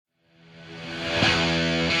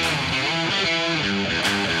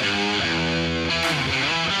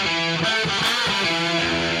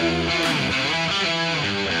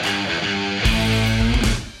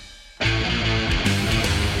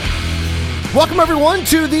Welcome, everyone,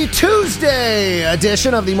 to the Tuesday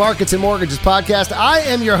edition of the Markets and Mortgages podcast. I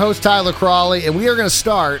am your host, Tyler Crawley, and we are going to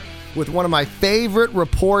start with one of my favorite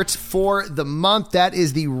reports for the month. That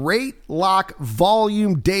is the rate lock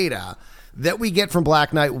volume data that we get from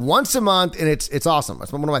Black Knight once a month, and it's awesome.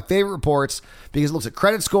 It's one of my favorite reports because it looks at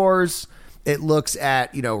credit scores. It looks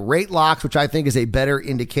at, rate locks, which I think is a better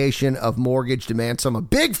indication of mortgage demand. So I'm a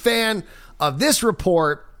big fan of this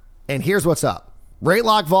report, and here's what's up. Rate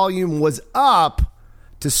lock volume was up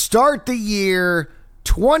to start the year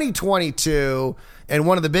 2022, and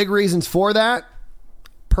one of the big reasons for that,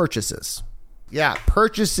 purchases. Yeah,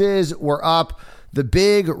 purchases were up. The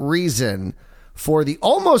big reason for the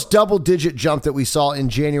almost double-digit jump that we saw in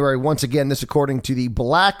January. Once again, this according to the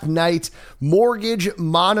Black Knight Mortgage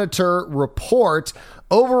Monitor report.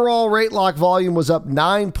 Overall rate lock volume was up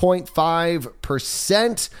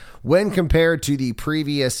 9.5% when compared to the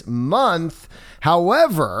previous month.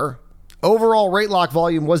 However, overall rate lock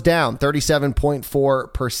volume was down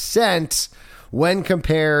 37.4% when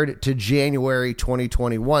compared to January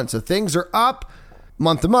 2021. So things are up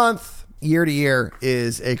month to month. Year to year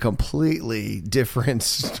is a completely different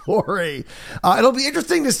story. It'll be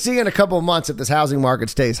interesting to see in a couple of months if this housing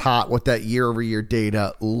market stays hot, what that year over year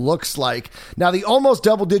data looks like. Now, the almost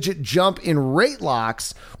double digit jump in rate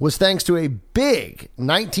locks was thanks to a big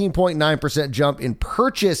 19.9% jump in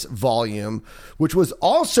purchase volume, which was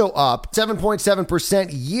also up 7.7%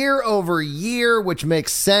 year over year, which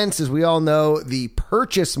makes sense. As we all know, the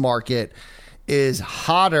purchase market is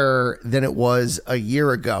hotter than it was a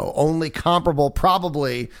year ago, only comparable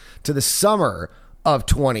probably to the summer of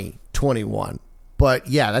 2021. But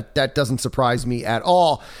yeah, that doesn't surprise me at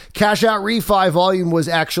all. Cash out refi volume was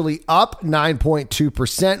actually up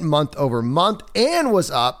 9.2% month over month and was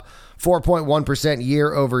up 4.1%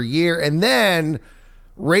 year over year. And then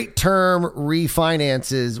rate term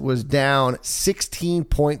refinances was down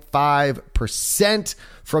 16.5%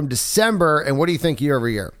 from December. And what do you think year over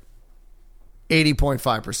year?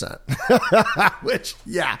 80.5%, which,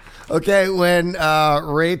 yeah. Okay. When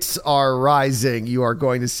rates are rising, you are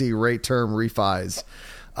going to see rate term refis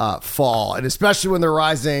fall. And especially when they're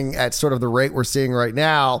rising at sort of the rate we're seeing right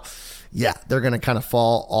now, yeah, they're going to kind of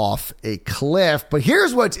fall off a cliff. But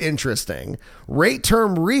here's what's interesting. Rate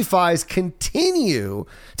term refis continue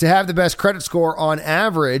to have the best credit score on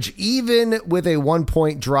average, even with a 1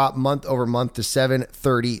 point drop month over month to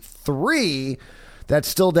 733. That's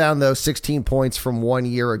still down, though, 16 points from 1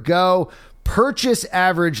 year ago. Purchase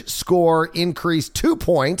average score increased 2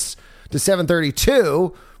 points to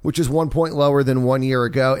 732, which is 1 point lower than 1 year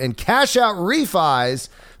ago. And cash out refis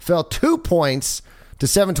fell 2 points to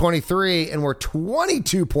 723 and were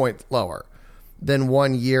 22 points lower than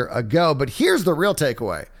 1 year ago. But here's the real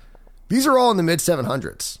takeaway. These are all in the mid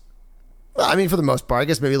 700s. Well, I mean, for the most part, I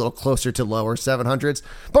guess maybe a little closer to lower 700s.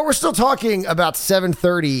 But we're still talking about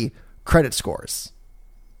 730 credit scores.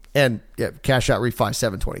 And yeah, cash out refi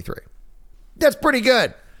 723. That's pretty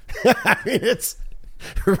good. I mean,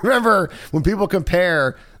 remember when people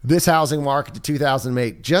compare this housing market to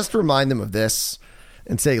 2008, just remind them of this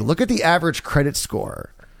and say, look at the average credit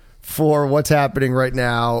score for what's happening right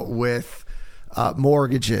now with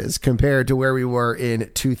mortgages compared to where we were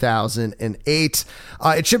in 2008.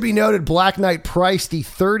 It should be noted, Black Knight priced the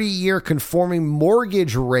 30-year conforming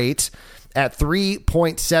mortgage rate at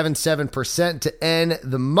 3.77% to end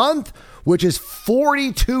the month, which is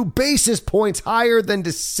 42 basis points higher than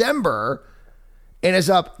December and is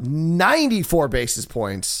up 94 basis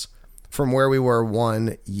points from where we were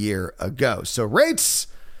 1 year ago. So rates,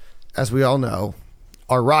 as we all know,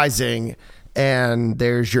 are rising, and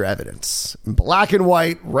there's your evidence. Black and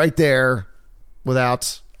white right there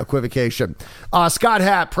without equivocation. Scott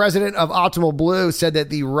Happ, president of Optimal Blue, said that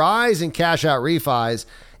the rise in cash out refis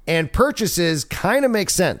and purchases kind of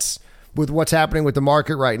makes sense with what's happening with the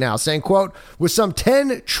market right now, saying, quote, with some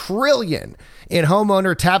 $10 trillion in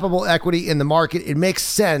homeowner tappable equity in the market, it makes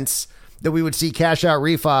sense that we would see cash out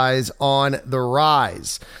refis on the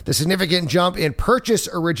rise. The significant jump in purchase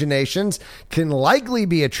originations can likely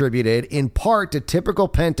be attributed in part to typical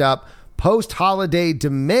pent up post-holiday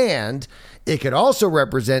demand. It could also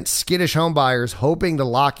represent skittish homebuyers hoping to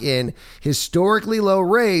lock in historically low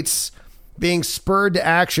rates being spurred to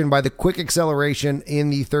action by the quick acceleration in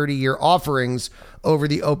the 30-year offerings over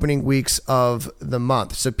the opening weeks of the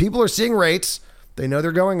month. So people are seeing rates. They know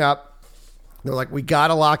they're going up. They're like, we got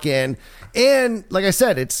to lock in. And like I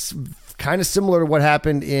said, it's kind of similar to what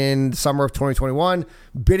happened in the summer of 2021.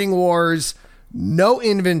 Bidding wars, no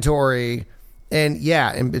inventory. And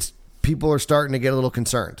yeah, and people are starting to get a little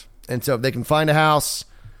concerned. And so if they can find a house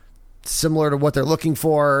similar to what they're looking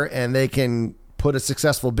for and they can put a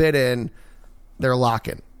successful bid in, they're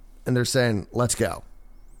locking and they're saying, let's go.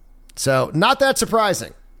 So not that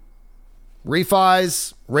surprising.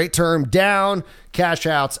 Refis, rate term down, cash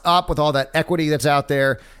outs up with all that equity that's out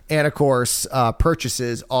there. And of course,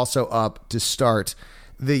 purchases also up to start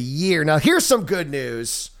the year. Now, here's some good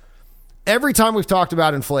news. Every time we've talked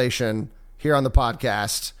about inflation here on the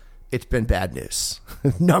podcast, it's been bad news.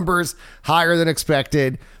 Numbers higher than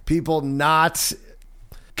expected. People not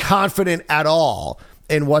confident at all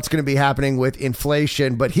in what's going to be happening with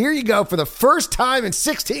inflation. But here you go. For the first time in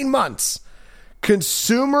 16 months,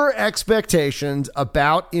 consumer expectations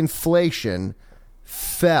about inflation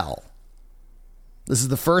fell. This is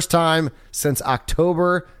the first time since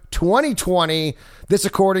October 2020. This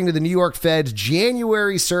according to the New York Fed's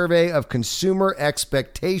January survey of consumer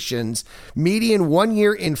expectations. Median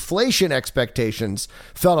one-year inflation expectations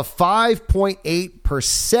fell to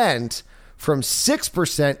 5.8% from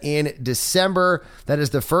 6% in December. That is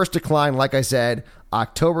the first decline, like I said,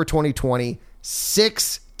 October 2020,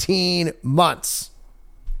 16 months.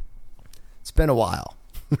 It's been a while.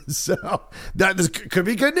 So this could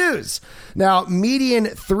be good news. Now, median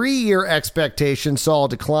 3-year expectation saw a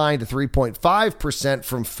decline to 3.5%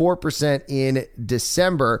 from 4% in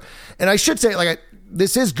December. And I should say,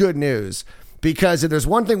 this is good news, because if there's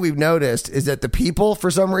one thing we've noticed is that the people, for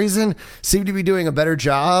some reason, seem to be doing a better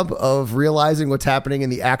job of realizing what's happening in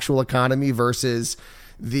the actual economy versus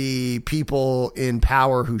the people in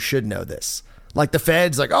power who should know this. Like the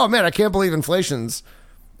Fed's like, oh man, I can't believe inflation's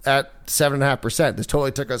at 7.5%. This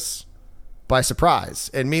totally took us by surprise.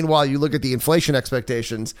 And meanwhile, you look at the inflation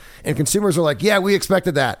expectations and consumers are like, yeah, we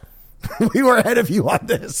expected that. We were ahead of you on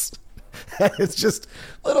this. It's just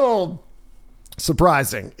a little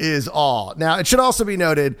surprising is all. Now, it should also be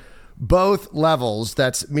noted, both levels,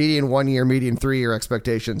 that's median 1-year, median 3-year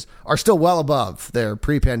expectations, are still well above their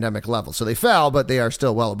pre-pandemic levels. So they fell, but they are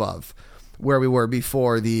still well above where we were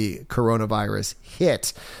before the coronavirus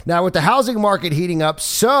hit. Now, with the housing market heating up,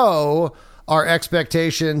 so are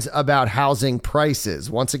expectations about housing prices.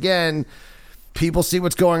 Once again, people see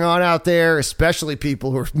what's going on out there, especially people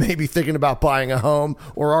who are maybe thinking about buying a home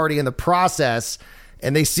or already in the process,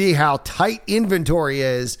 and they see how tight inventory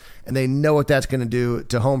is, and they know what that's going to do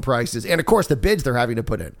to home prices. And of course, the bids they're having to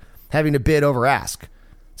put in, having to bid over ask.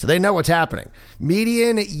 So they know what's happening.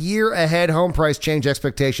 Median year ahead home price change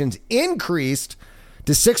expectations increased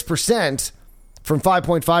to 6% from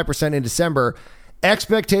 5.5% in December.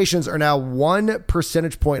 Expectations are now 1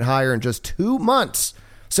 percentage point higher in just 2 months.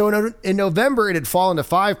 So in November, it had fallen to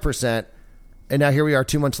 5%. And now here we are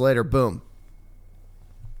 2 months later, boom,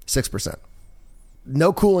 6%.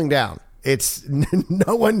 No cooling down. It's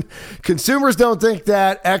no one, consumers don't think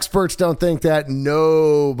that, experts don't think that,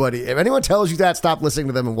 nobody. If anyone tells you that, stop listening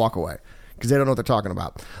to them and walk away, because they don't know what they're talking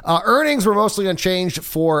about. Earnings were mostly unchanged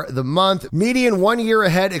for the month. Median 1 year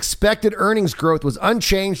ahead expected earnings growth was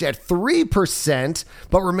unchanged at 3%,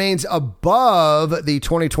 but remains above the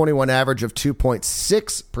 2021 average of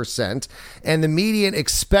 2.6%. And the median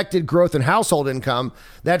expected growth in household income,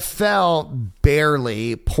 that fell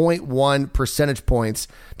barely 0.1 percentage points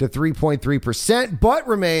to 3.3%, but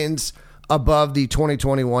remains above the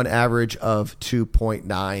 2021 average of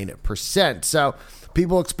 2.9%. So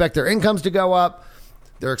people expect their incomes to go up.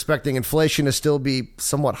 They're expecting inflation to still be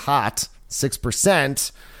somewhat hot,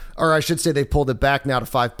 6%. Or I should say they pulled it back now to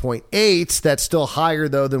 5.8. That's still higher,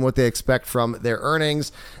 though, than what they expect from their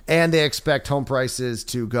earnings. And they expect home prices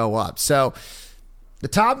to go up. So the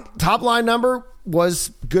top line number was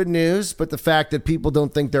good news, but the fact that people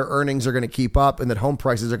don't think their earnings are going to keep up and that home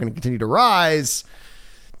prices are going to continue to rise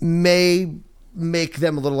may make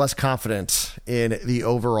them a little less confident in the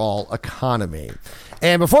overall economy.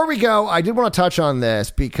 And before we go, I did want to touch on this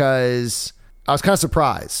because I was kind of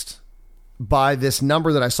surprised by this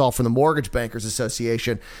number that I saw from the Mortgage Bankers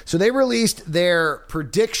Association. So they released their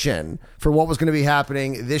prediction for what was going to be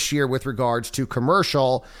happening this year with regards to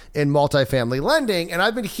commercial and multifamily lending. And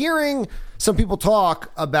I've been hearing some people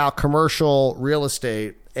talk about commercial real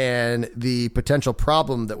estate and the potential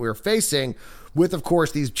problem that we're facing with, of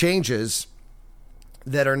course, these changes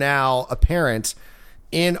that are now apparent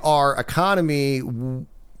in our economy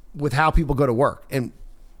with how people go to work. And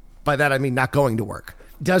by that, I mean not going to work.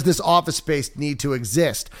 Does this office space need to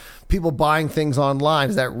exist? People buying things online,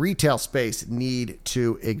 does that retail space need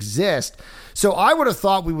to exist? So I would have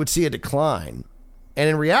thought we would see a decline. And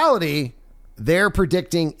in reality, they're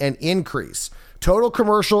predicting an increase. Total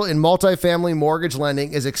commercial and multifamily mortgage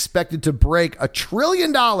lending is expected to break $1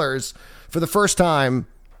 trillion for the first time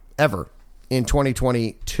ever in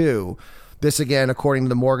 2022. This, again, according to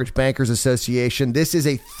the Mortgage Bankers Association, this is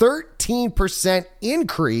a 13%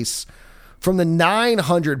 increase from the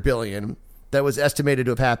 $900 billion that was estimated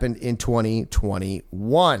to have happened in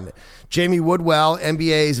 2021. Jamie Woodwell,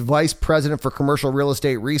 NBA's vice president for commercial real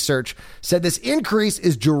estate research, said this increase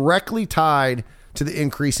is directly tied to the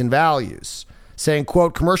increase in values, saying,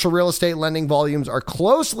 quote, commercial real estate lending volumes are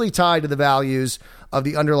closely tied to the values of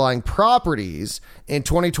the underlying properties. In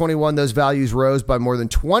 2021, those values rose by more than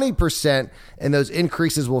 20%, and those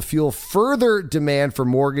increases will fuel further demand for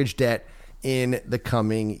mortgage debt in the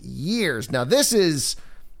coming years. Now, this is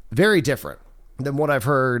very different than what I've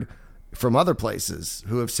heard from other places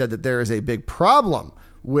who have said that there is a big problem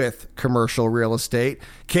with commercial real estate.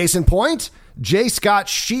 Case in point, J. Scott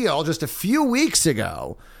Shield just a few weeks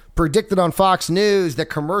ago predicted on Fox News that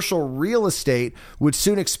commercial real estate would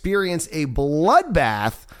soon experience a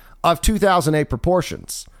bloodbath of 2008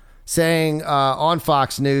 proportions, saying on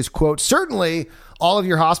Fox News, quote, certainly all of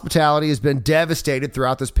your hospitality has been devastated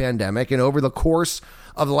throughout this pandemic, and over the course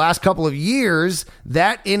of the last couple of years,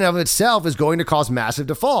 that in and of itself is going to cause massive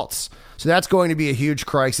defaults. So that's going to be a huge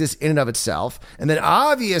crisis in and of itself. And then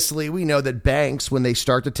obviously we know that banks, when they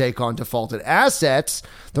start to take on defaulted assets,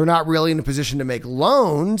 they're not really in a position to make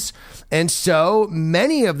loans. And so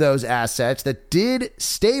many of those assets that did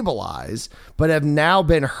stabilize but have now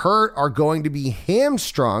been hurt are going to be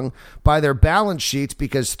hamstrung by their balance sheets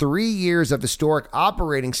because 3 years of historic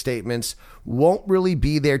operating statements won't really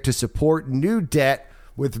be there to support new debt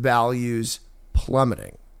with values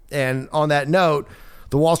plummeting. And on that note,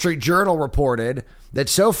 the Wall Street Journal reported that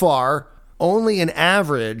so far, only an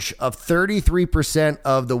average of 33%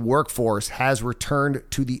 of the workforce has returned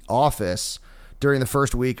to the office during the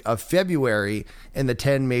first week of February in the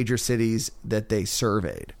 10 major cities that they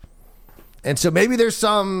surveyed. And so maybe there's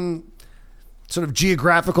some sort of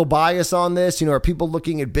geographical bias on this. You know, are people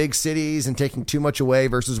looking at big cities and taking too much away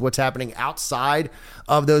versus what's happening outside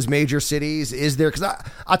of those major cities? Is there, because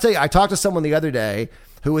I'll tell you, I talked to someone the other day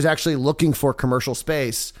who was actually looking for commercial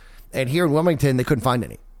space, and here in Wilmington, they couldn't find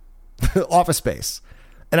any office space.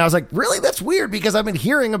 And I was like, really? That's weird, because I've been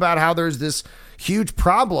hearing about how there's this huge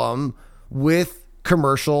problem with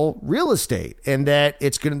commercial real estate and that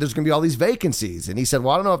there's going to be all these vacancies. And he said,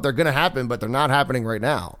 well, I don't know if they're going to happen, but they're not happening right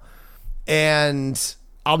now. And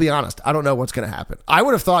I'll be honest, I don't know what's going to happen. I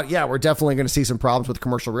would have thought, yeah, we're definitely going to see some problems with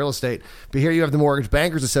commercial real estate. But here you have the Mortgage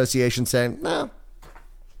Bankers Association saying, no,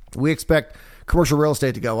 we expect commercial real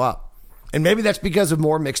estate to go up. And maybe that's because of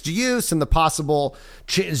more mixed use and the possible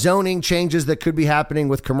zoning changes that could be happening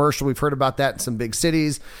with commercial. We've heard about that in some big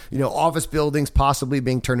cities, you know, office buildings possibly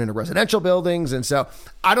being turned into residential buildings. And so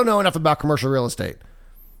I don't know enough about commercial real estate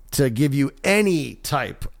to give you any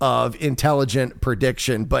type of intelligent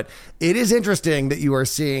prediction, but it is interesting that you are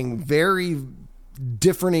seeing very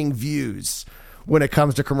differing views when it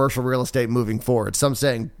comes to commercial real estate moving forward. Some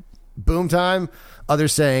saying boom time,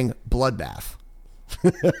 others saying bloodbath.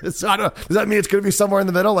 So I don't, does that mean it's going to be somewhere in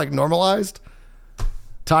the middle, like normalized?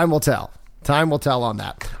 Time will tell. Time will tell on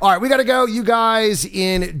that. All right, we got to go. You guys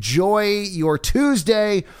enjoy your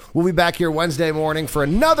Tuesday. We'll be back here Wednesday morning for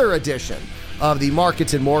another edition of the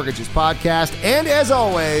Markets and Mortgages podcast. And as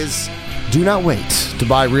always, do not wait to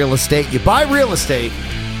buy real estate. You buy real estate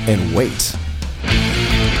and wait.